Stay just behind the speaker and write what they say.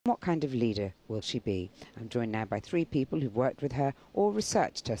what kind of leader will she be? I'm joined now by three people who've worked with her or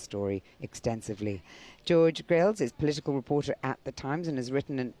researched her story extensively. George Grills is political reporter at The Times and has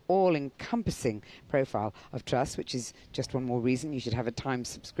written an all-encompassing profile of Truss, which is just one more reason you should have a Times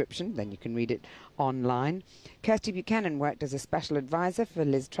subscription, then you can read it online. Kirsty Buchanan worked as a special advisor for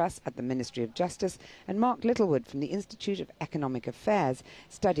Liz Truss at the Ministry of Justice, and Mark Littlewood from the Institute of Economic Affairs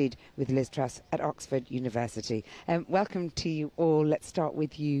studied with Liz Truss at Oxford University. Welcome to you all. Let's start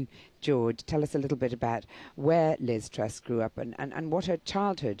with you, George. Tell us a little bit about where Liz Truss grew up and what her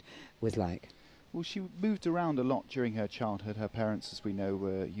childhood was like. Well, she moved around a lot during her childhood. Her parents, as we know,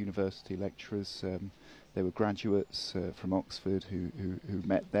 were university lecturers. They were graduates from Oxford who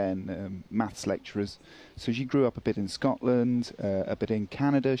met then, maths lecturers. So she grew up a bit in Scotland, a bit in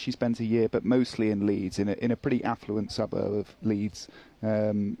Canada. She spent a year, but mostly in Leeds, in a pretty affluent suburb of Leeds.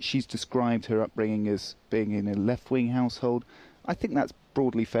 She's described her upbringing as being in a left-wing household. I think that's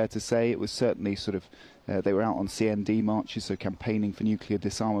broadly fair to say. It was certainly sort of, they were out on CND marches, so campaigning for nuclear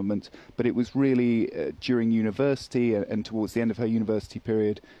disarmament, but it was really during university and towards the end of her university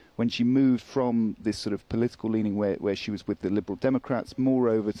period when she moved from this sort of political leaning where she was with the Liberal Democrats more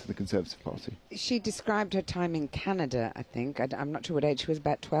over to the Conservative Party. She described her time in Canada, I think. I'm not sure what age she was,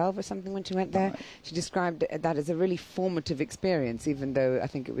 about 12 or something when she went there. She described that as a really formative experience, even though I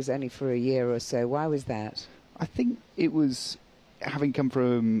think it was only for a year or so. Why was that? I think it was having come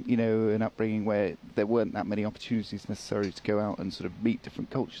from, you know, an upbringing where there weren't that many opportunities necessarily to go out and sort of meet different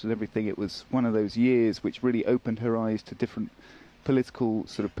cultures and everything. It was one of those years which really opened her eyes to different political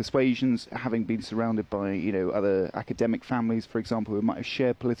sort of persuasions, having been surrounded by, you know, other academic families, for example, who might have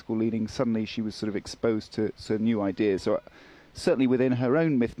shared political leanings. Suddenly she was sort of exposed to new ideas. So certainly within her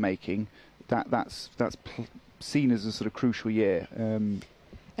own myth-making, that's seen as a sort of crucial year.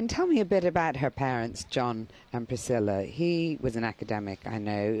 And tell me a bit about her parents, John and Priscilla. He was an academic, I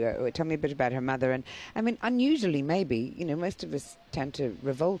know. Tell me a bit about her mother. And, I mean, unusually maybe, you know, most of us tend to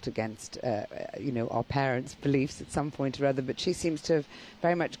revolt against, you know, our parents' beliefs at some point or other, but she seems to have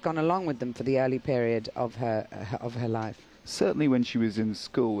very much gone along with them for the early period of her life. Certainly when she was in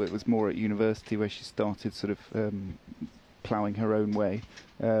school, it was more at university where she started sort of ploughing her own way.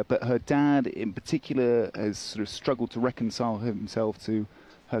 But her dad, in particular, has sort of struggled to reconcile himself to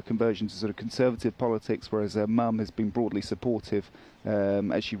her conversion to sort of conservative politics, whereas her mum has been broadly supportive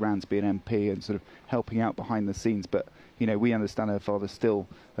as she ran to be an MP and sort of helping out behind the scenes. But, you know, we understand her father still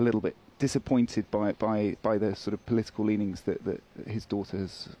a little bit disappointed by the sort of political leanings that his daughter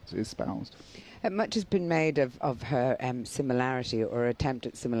has espoused. Much has been made of her similarity or attempt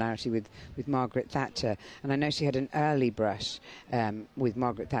at similarity with Margaret Thatcher, and I know she had an early brush with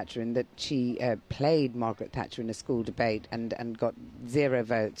Margaret Thatcher in that she played Margaret Thatcher in a school debate and got 0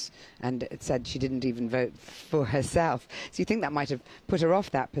 votes, and it said she didn't even vote for herself. So you think that might have put her off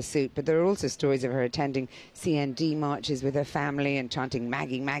that pursuit, but there are also stories of her attending CND marches with her family and chanting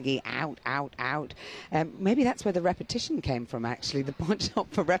 "Maggie, Maggie, out, out, out." Maybe that's where the repetition came from, actually, the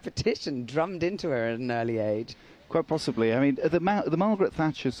penchant for repetition drummed into her at an early age. Quite possibly. I mean, the Margaret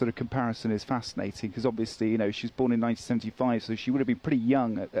Thatcher sort of comparison is fascinating because obviously, you know, she was born in 1975, so she would have been pretty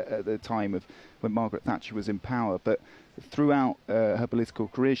young at the time of when Margaret Thatcher was in power. But throughout her political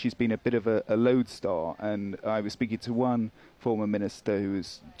career, she's been a bit of a lodestar. And I was speaking to one former minister who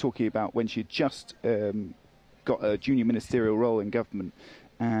was talking about when she had just got a junior ministerial role in government.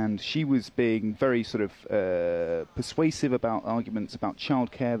 And she was being very sort of persuasive about arguments about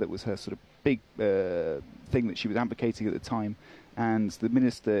childcare. That was her sort of big thing that she was advocating at the time. And the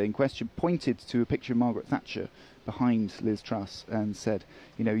minister in question pointed to a picture of Margaret Thatcher behind Liz Truss and said,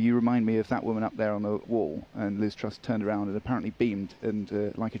 you know, you remind me of that woman up there on the wall. And Liz Truss turned around and apparently beamed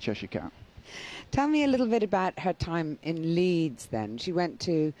and like a Cheshire cat. Tell me a little bit about her time in Leeds then. She went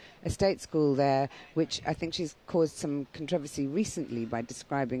to a state school there, which I think she's caused some controversy recently by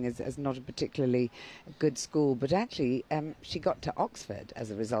describing as not a particularly good school. But actually, she got to Oxford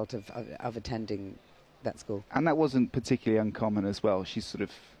as a result of attending that school. And that wasn't particularly uncommon as well. She sort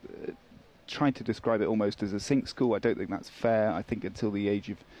of tried to describe it almost as a sink school. I don't think that's fair. I think until the age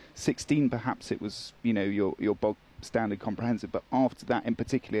of 16, perhaps it was, you know, your bog standard comprehensive, but after that in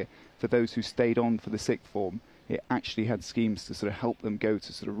particular, for those who stayed on for the sixth form, it actually had schemes to sort of help them go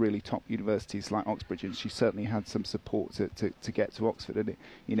to sort of really top universities like Oxbridge, and she certainly had some support to get to Oxford. And it,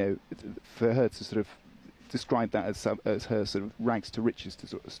 you know, for her to sort of describe that as her sort of rags to riches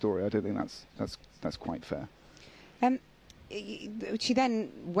story, I don't think that's quite fair. She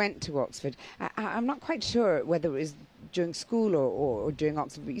then went to Oxford. I'm not quite sure whether it was during school or during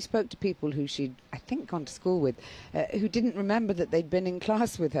Oxford, but you spoke to people who she'd, I think, gone to school with, who didn't remember that they'd been in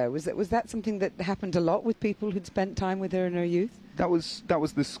class with her. Was that something that happened a lot with people who'd spent time with her in her youth? That was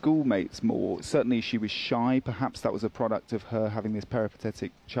the schoolmates more. Certainly she was shy. Perhaps that was a product of her having this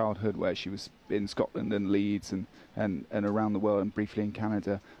peripatetic childhood where she was in Scotland and Leeds and around the world and briefly in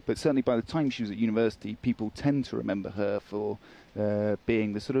Canada. But certainly by the time she was at university, people tend to remember her for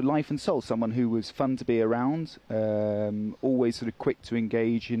being the sort of life and soul, someone who was fun to be around, always sort of quick to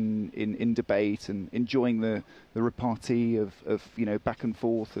engage in debate and enjoying the repartee of back and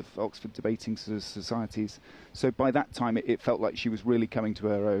forth of Oxford debating societies. So by that time it felt like she was really coming to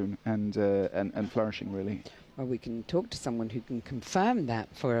her own and flourishing, really. Well, we can talk to someone who can confirm that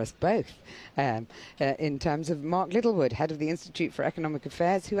for us both, in terms of Mark Littlewood, head of the Institute for Economic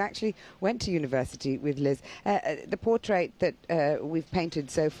Affairs, who actually went to university with Liz. The portrait that we've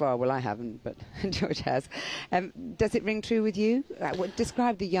painted so far, well, I haven't, but George has, does it ring true with you?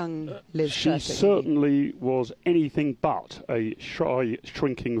 Describe the young Liz Truss. She certainly was anything but a shy,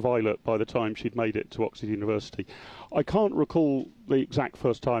 shrinking violet by the time she'd made it to Oxford University. I can't recall the exact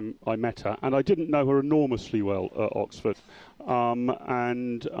first time I met her, and I didn't know her enormously well at Oxford. But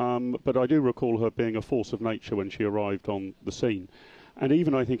I do recall her being a force of nature when she arrived on the scene. And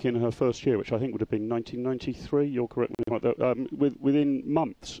even, I think, in her first year, which I think would have been 1993, you'll correct me about that, within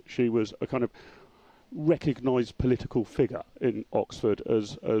months, she was a kind of recognised political figure in Oxford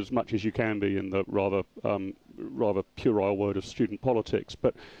as much as you can be in the rather puerile word of student politics.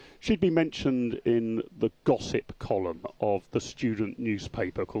 But she'd be mentioned in the gossip column of the student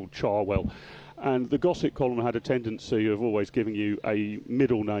newspaper called Charwell. And the gossip column had a tendency of always giving you a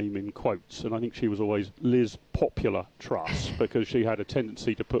middle name in quotes. And I think she was always Liz Popular Truss, because she had a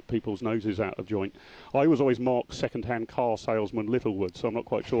tendency to put people's noses out of joint. I was always marked second-hand car salesman Littlewood, so I'm not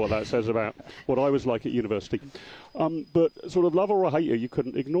quite sure what that says about what I was like at university. But sort of love her or hate her, you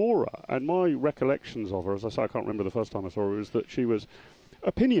couldn't ignore her. And my recollections of her, as I say, I can't remember the first time I saw her, is that she was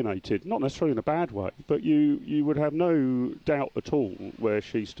opinionated, not necessarily in a bad way, but you would have no doubt at all where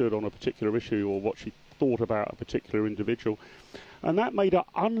she stood on a particular issue or what she thought about a particular individual. And that made her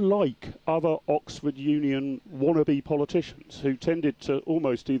unlike other Oxford Union wannabe politicians who tended to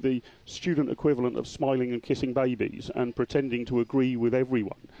almost do the student equivalent of smiling and kissing babies and pretending to agree with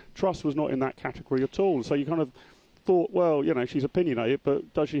everyone. Truss was not in that category at all. So you kind of thought, well, she's opinionated,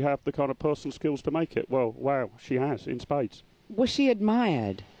 but does she have the kind of personal skills to make it? Well, wow, she has, in spades. Was she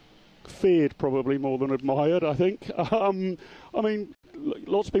admired? Feared, probably, more than admired, I think. I mean,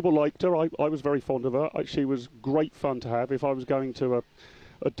 lots of people liked her. I was very fond of her. She was great fun to have. If I was going to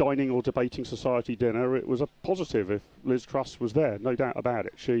a dining or debating society dinner, it was a positive if Liz Truss was there, no doubt about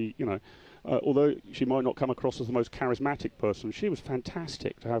it. She, although she might not come across as the most charismatic person, she was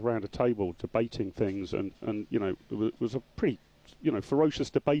fantastic to have around a table debating things and was a pretty, ferocious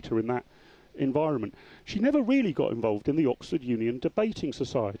debater in that environment. She never really got involved in the Oxford Union Debating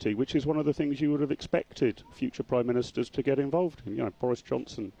Society, which is one of the things you would have expected future Prime Ministers to get involved in. Boris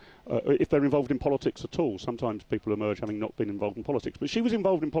Johnson, if they're involved in politics at all. Sometimes people emerge having not been involved in politics. But she was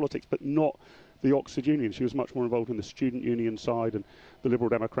involved in politics, but not the Oxford Union. She was much more involved in the student union side and the Liberal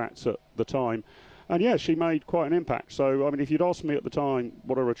Democrats at the time. And yeah, she made quite an impact. So, I mean, if you'd asked me at the time,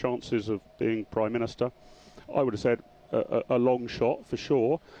 what are her chances of being Prime Minister, I would have said a long shot for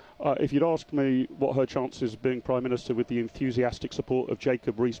sure. If you'd asked me what her chances of being Prime Minister with the enthusiastic support of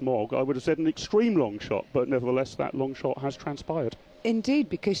Jacob Rees-Mogg, I would have said an extreme long shot, but nevertheless that long shot has transpired. Indeed,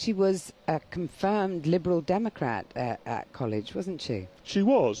 because she was a confirmed Liberal Democrat at college, wasn't she? She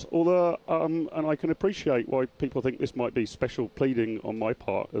was, although, and I can appreciate why people think this might be special pleading on my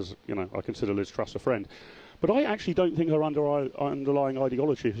part, as, I consider Liz Truss a friend. But I actually don't think her underlying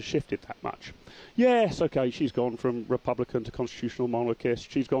ideology has shifted that much. Yes, OK, she's gone from Republican to constitutional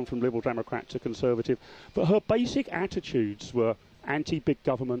monarchist, she's gone from Liberal Democrat to Conservative, but her basic attitudes were anti-big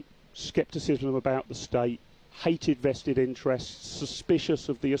government, scepticism about the state, hated vested interests, suspicious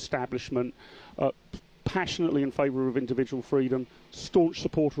of the establishment, passionately in favour of individual freedom, staunch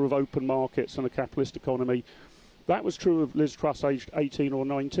supporter of open markets and a capitalist economy. That was true of Liz Truss, aged 18 or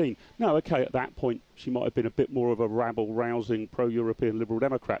 19. Now, OK, at that point, she might have been a bit more of a rabble-rousing, pro-European Liberal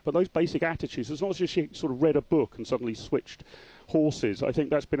Democrat. But those basic attitudes, it's not as if she sort of read a book and suddenly switched horses. I think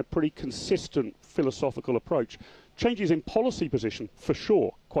that's been a pretty consistent philosophical approach. Changes in policy position, for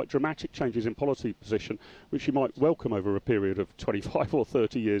sure, quite dramatic changes in policy position, which you might welcome over a period of 25 or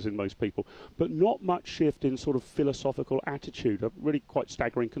 30 years in most people, but not much shift in sort of philosophical attitude, a really quite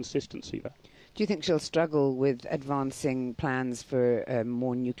staggering consistency there. Do you think she'll struggle with advancing plans for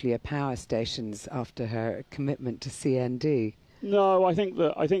more nuclear power stations after her commitment to CND? No, I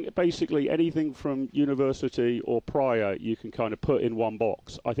think basically anything from university or prior you can kind of put in one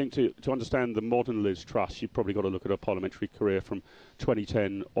box. I think to understand the modern Liz Truss, you've probably got to look at her parliamentary career from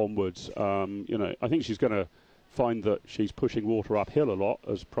 2010 onwards. I think she's going to find that she's pushing water uphill a lot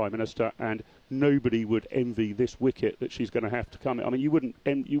as Prime Minister, and nobody would envy this wicket that she's going to have to come in. I mean, you wouldn't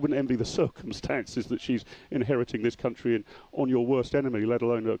envy the circumstances that she's inheriting this country on your worst enemy, let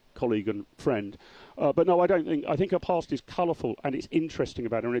alone a colleague and friend. But no, I don't think. I think her past is colourful and it's interesting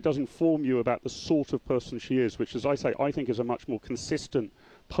about her, and it does inform you about the sort of person she is, which, as I say, I think is a much more consistent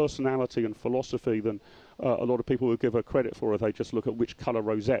personality and philosophy than a lot of people would give her credit for if they just look at which colour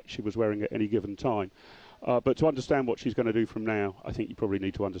rosette she was wearing at any given time. But to understand what she's going to do from now, I think you probably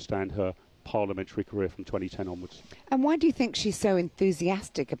need to understand her parliamentary career from 2010 onwards. And why do you think she's so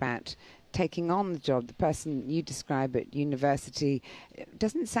enthusiastic about taking on the job? The person you describe at university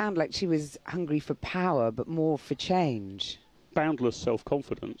doesn't sound like she was hungry for power, but more for change. Boundless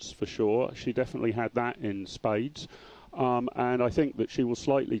self-confidence, for sure. She definitely had that in spades. And I think that she will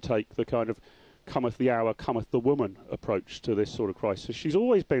slightly take the kind of cometh the hour, cometh the woman approach to this sort of crisis. She's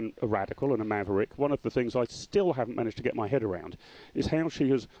always been a radical and a maverick. One of the things I still haven't managed to get my head around is how she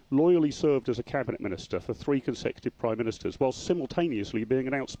has loyally served as a cabinet minister for 3 consecutive prime ministers, while simultaneously being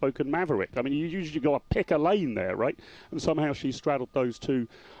an outspoken maverick. I mean, you usually got to pick a lane there, right? And somehow she straddled those two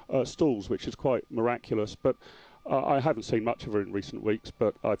stools, which is quite miraculous. But I haven't seen much of her in recent weeks,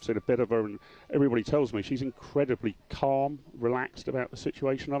 but I've seen a bit of her, and everybody tells me she's incredibly calm, relaxed about the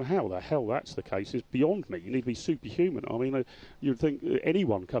situation. I mean, how the hell that's the case is beyond me. You need to be superhuman. I mean, you'd think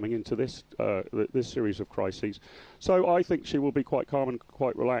anyone coming into this this series of crises. So I think she will be quite calm and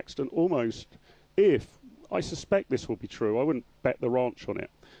quite relaxed, and almost, if I suspect this will be true, I wouldn't bet the ranch on it,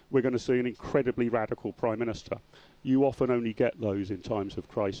 we're going to see an incredibly radical Prime Minister. You often only get those in times of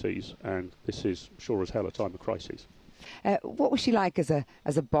crises, and this is sure as hell a time of crises. What was she like as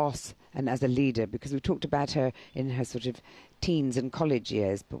a boss and as a leader? Because we've talked about her in her sort of teens and college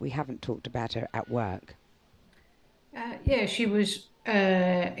years, but we haven't talked about her at work. Yeah, she was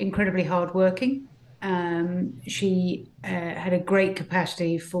incredibly hardworking. She had a great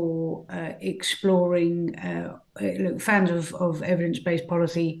capacity for exploring. Look, fans of evidence-based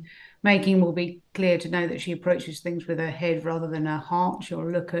policy making will be clear to know that she approaches things with her head rather than her heart. She'll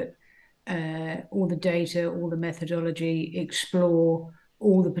look at all the data, all the methodology, explore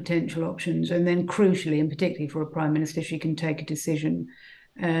all the potential options, and then crucially, and particularly for a Prime Minister, she can take a decision.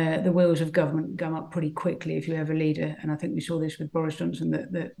 The wheels of government come up pretty quickly if you have a leader, and I think we saw this with Boris Johnson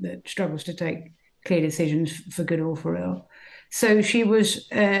that struggles to take clear decisions for good or for ill. So she was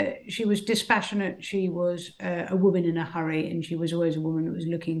dispassionate. She was a woman in a hurry, and she was always a woman that was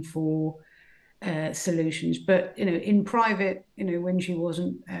looking for solutions. But in private, when she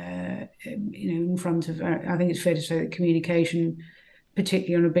wasn't, in front of, I think it's fair to say that communication,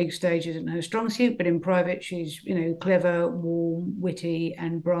 particularly on a big stage, isn't her strong suit. But in private, she's clever, warm, witty,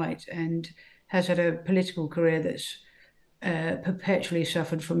 and bright, and has had a political career that's perpetually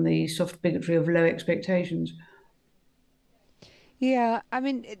suffered from the soft bigotry of low expectations. Yeah, I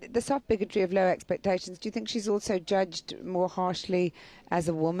mean, the soft bigotry of low expectations, do you think she's also judged more harshly as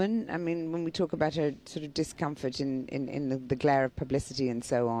a woman? I mean, when we talk about her sort of discomfort in the glare of publicity and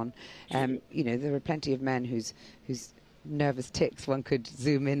so on, there are plenty of men whose nervous tics one could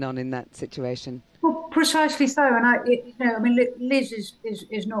zoom in on in that situation. Well, precisely so, and Liz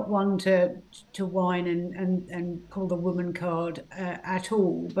is not one to whine and pull the woman card at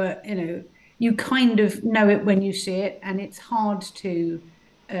all, but you kind of know it when you see it, and it's hard to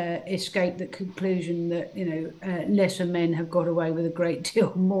escape the conclusion that lesser men have got away with a great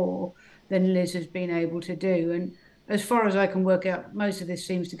deal more than Liz has been able to do. And as far as I can work out, most of this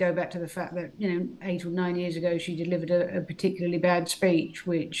seems to go back to the fact that 8 or 9 years ago she delivered a particularly bad speech,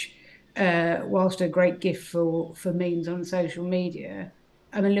 which, whilst a great gift for memes on social media,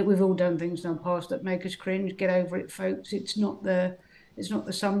 I mean, look, we've all done things in our past that make us cringe. Get over it, folks. It's not the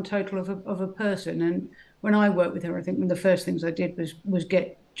sum total of a person. And when I worked with her, I think one of the first things I did was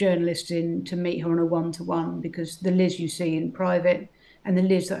get journalists in to meet her on a one-to-one, because the Liz you see in private and the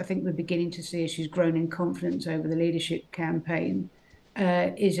Liz that I think we're beginning to see as she's grown in confidence over the leadership campaign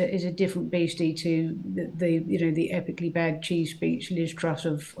is a different beastie to the epically bad cheese speech Liz Truss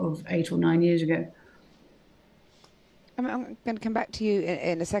of 8 or 9 years ago. I'm going to come back to you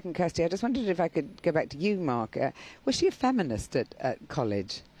in a second, Kirsty. I just wondered if I could go back to you, Mark. Was she a feminist at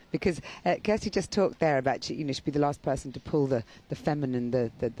college? Because Kirsty just talked there about she'd be the last person to pull the feminine,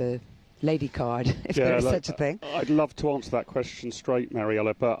 the lady card, if Yeah, there is look, such a thing. I'd love to answer that question straight,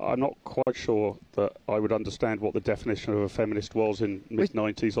 Mariella, but I'm not quite sure that I would understand what the definition of a feminist was in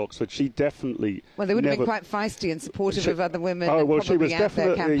mid-90s Oxford. She definitely... Well, they would have never, been quite feisty and supportive of other women. Oh, well, and she was out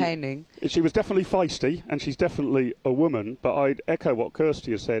there definitely campaigning. She was definitely feisty, and she's definitely a woman. But I'd echo what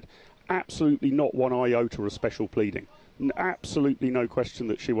Kirsty has said. Absolutely not one iota of special pleading. Absolutely no question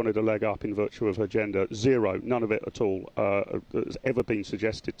that she wanted a leg up in virtue of her gender. Zero, none of it at all has ever been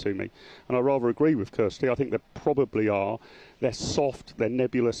suggested to me. And I rather agree with Kirsty. I think there probably are. They're soft, they're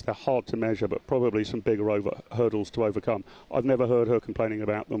nebulous, they're hard to measure, but probably some bigger hurdles to overcome. I've never heard her complaining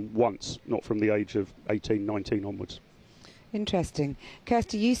about them once, not from the age of 18, 19 onwards. Interesting.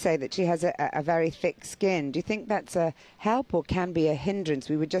 Kirsty, you say that she has a very thick skin. Do you think that's a help or can be a hindrance?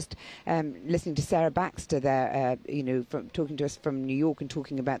 We were just listening to Sarah Baxter there, talking to us from New York and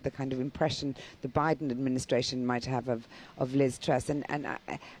talking about the kind of impression the Biden administration might have of Liz Truss. And I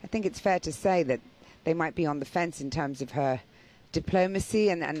think it's fair to say that they might be on the fence in terms of her diplomacy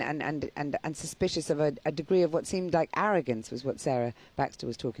and suspicious of a degree of what seemed like arrogance, was what Sarah Baxter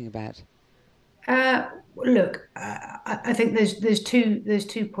was talking about. Look, I think there's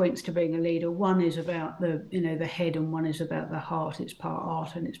two points to being a leader. One is about the head, and one is about the heart. It's part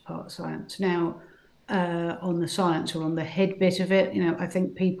art and it's part science. Now, on the science or on the head bit of it, I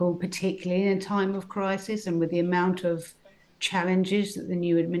think people, particularly in a time of crisis and with the amount of challenges that the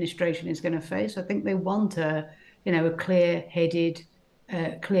new administration is going to face, I think they want a clear-headed,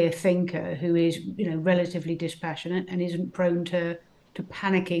 clear thinker who is relatively dispassionate and isn't prone to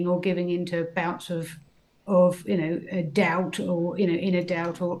panicking or giving into bouts of doubt or inner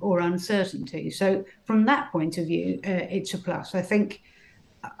doubt or uncertainty. So from that point of view, it's a plus. I think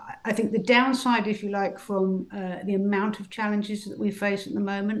the downside, if you like, from the amount of challenges that we face at the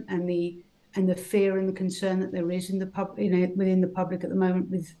moment and the fear and the concern that there is in the within the public at the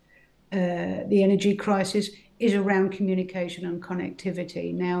moment with the energy crisis, is around communication and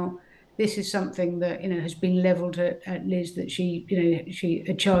connectivity. Now, this is something that has been levelled at Liz, that she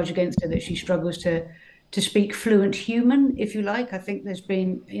a charge against her that she struggles to speak fluent human, if you like. I think there's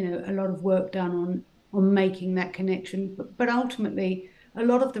been a lot of work done on making that connection, but ultimately a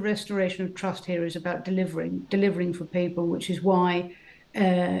lot of the restoration of trust here is about delivering for people, which is why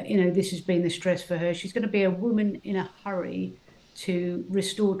this has been the stress for her. She's going to be a woman in a hurry to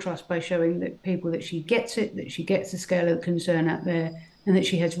restore trust by showing that people that she gets it, that she gets the scale of the concern out there, and that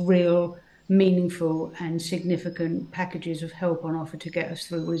she has real, meaningful and significant packages of help on offer to get us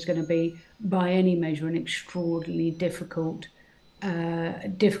through what is going to be, by any measure, an extraordinarily difficult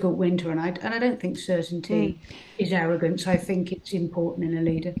winter. And I don't think certainty is arrogance. I think it's important in a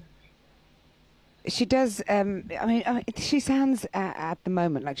leader. She does. She sounds at the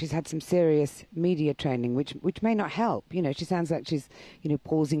moment like she's had some serious media training, which may not help. She sounds like she's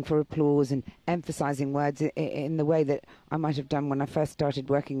pausing for applause and emphasising words in the way that I might have done when I first started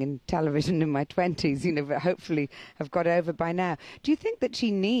working in television in my 20s. But hopefully have got over by now. Do you think that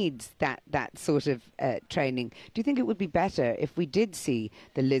she needs that sort of training? Do you think it would be better if we did see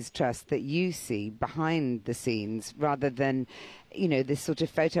the Liz Truss that you see behind the scenes, rather than this sort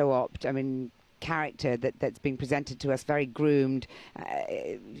of photo op? Character that's being presented to us, very groomed.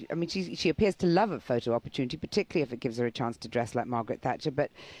 She appears to love a photo opportunity, particularly if it gives her a chance to dress like Margaret Thatcher. But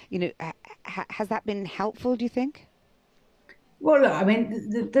has that been helpful, do you think? Well,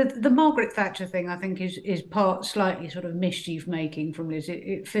 look, the Margaret Thatcher thing, I think, is part slightly sort of mischief making from Liz.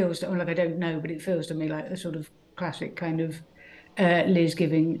 It feels like, I don't know, but it feels to me like a sort of classic kind of Liz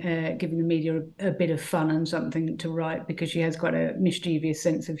giving the media a bit of fun and something to write, because she has quite a mischievous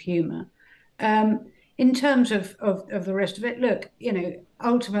sense of humour. In terms of the rest of it, look,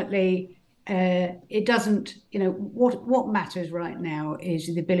 ultimately, it doesn't, what matters right now is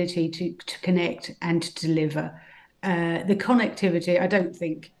the ability to connect and to deliver. The connectivity, I don't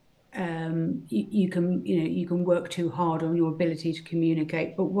think you can work too hard on your ability to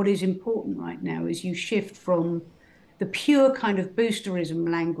communicate. But what is important right now is you shift from the pure kind of boosterism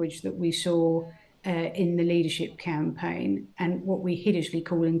language that we saw in the leadership campaign, and what we hideously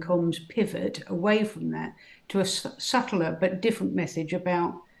call in comms pivot away from that to a subtler but different message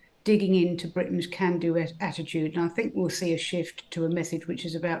about digging into Britain's can-do attitude. And I think we'll see a shift to a message which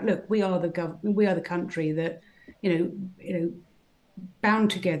is about, look, we are the country that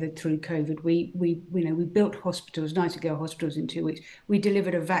bound together through COVID. We built hospitals, Nightingale hospitals, in 2 weeks. We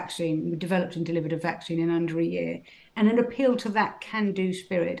delivered a vaccine. We developed and delivered a vaccine in under a year, and an appeal to that can-do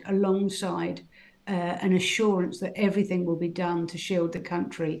spirit alongside an assurance that everything will be done to shield the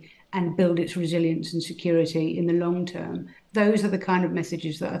country and build its resilience and security in the long term. those are the kind of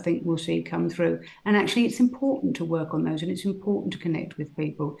messages that I think we'll see come through. And actually, it's important to work on those, and it's important to connect with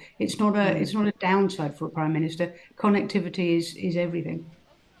people. It's not a downside for a prime minister. Connectivity is everything.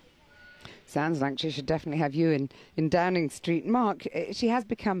 Sounds like she should definitely have you in Downing Street. Mark, she has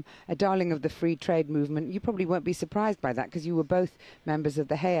become a darling of the free trade movement. You probably won't be surprised by that because you were both members of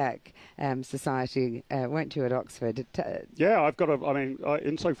the Hayek Society, weren't you, at Oxford? Yeah,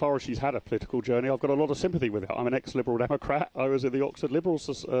 insofar as she's had a political journey, I've got a lot of sympathy with her. I'm an ex-Liberal Democrat. I was at the Oxford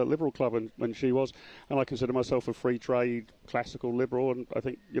Liberal Club when she was, and I consider myself a free trade, classical liberal, and I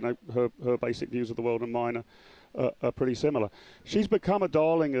think, her basic views of the world and mine are pretty similar. She's become a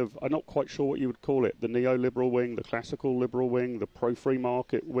darling of, I'm not quite sure what you would call it, the neoliberal wing, the classical liberal wing, the pro-free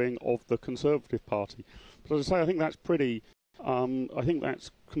market wing of the Conservative Party. But as I say, I think that's I think that's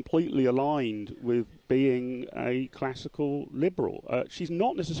completely aligned with being a classical liberal. She's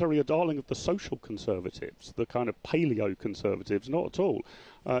not necessarily a darling of the social conservatives, the kind of paleo conservatives, not at all.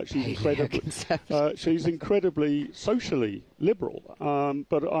 She's incredibly socially liberal,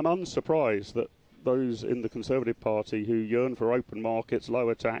 but I'm unsurprised that those in the Conservative Party who yearn for open markets,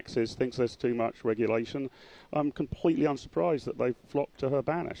 lower taxes, thinks there's too much regulation, I'm completely unsurprised that they've flocked to her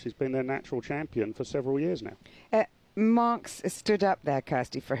banner. She's been their natural champion for several years now. Mark's stood up there,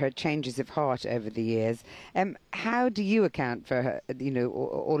 Kirsty, for her changes of heart over the years. How do you account for her,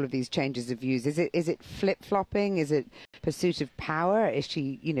 all of these changes of views? Is it flip-flopping? Is it pursuit of power? Is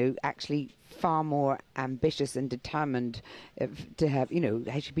she, actually far more ambitious and determined to have,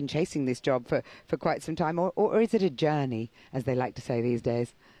 has she been chasing this job for quite some time? Or is it a journey, as they like to say these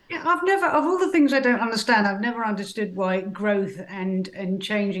days? Yeah, of all the things I don't understand, I've never understood why growth and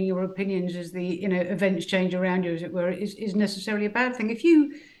changing your opinions as the, events change around you, as it were, is necessarily a bad thing. If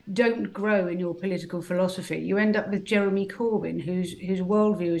you don't grow in your political philosophy, you end up with Jeremy Corbyn, whose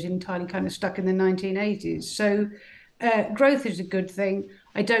worldview is entirely kind of stuck in the 1980s. So growth is a good thing.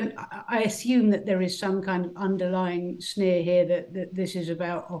 I assume that there is some kind of underlying sneer here that this is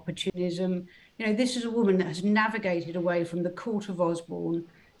about opportunism. This is a woman that has navigated away from the court of Osborne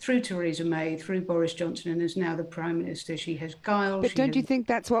through Theresa May, through Boris Johnson, and is now the Prime Minister. She has guile. But don't you think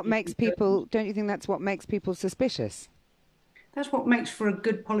that's what makes people? Don't you think that's what makes people suspicious? That's what makes for a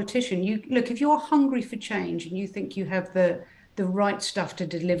good politician. If you're hungry for change and you think you have the right stuff to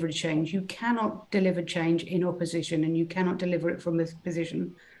deliver change, you cannot deliver change in opposition, and you cannot deliver it from a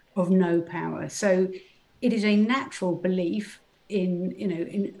position of no power. So it is a natural belief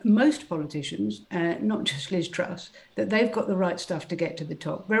in most politicians, not just Liz Truss, that they've got the right stuff to get to the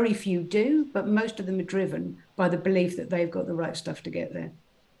top. Very few do, but most of them are driven by the belief that they've got the right stuff to get there.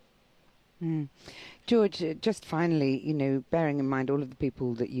 George, just finally, bearing in mind all of the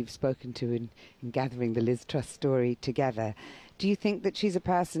people that you've spoken to in gathering the Liz Truss story together, do you think that she's a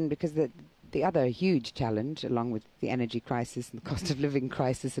person, because the other huge challenge, along with the energy crisis and the cost of living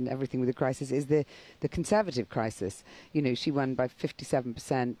crisis and everything with the crisis, is the Conservative crisis. She won by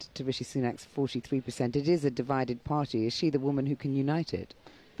 57% to Rishi Sunak's 43%. It is a divided party. Is she the woman who can unite it?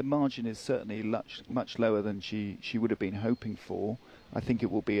 The margin is certainly much lower than she would have been hoping for. I think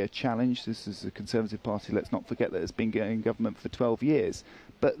it will be a challenge. This is the Conservative Party. Let's not forget that it's been in government for 12 years.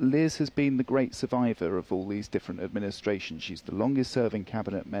 But Liz has been the great survivor of all these different administrations. She's the longest-serving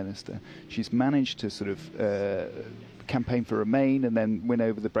cabinet minister. She's managed to sort of campaign for Remain and then win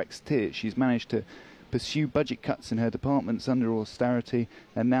over the Brexiteers. She's managed to pursue budget cuts in her departments under austerity,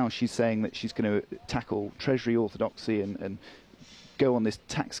 and now she's saying that she's going to tackle Treasury orthodoxy and go on this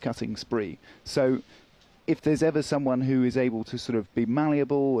tax-cutting spree. So if there's ever someone who is able to sort of be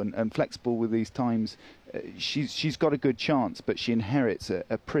malleable and flexible with these times, she's got a good chance, but she inherits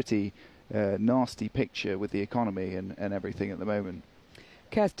a pretty nasty picture with the economy and everything at the moment.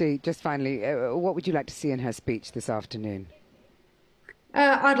 Kirsty, just finally, what would you like to see in her speech this afternoon?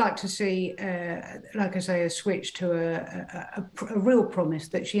 I'd like to see, like I say, a switch to a real promise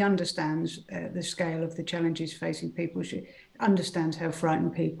that she understands the scale of the challenges facing people. She understands how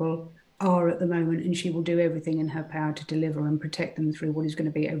frightened people are at the moment, and she will do everything in her power to deliver and protect them through what is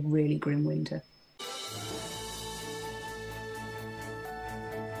going to be a really grim winter.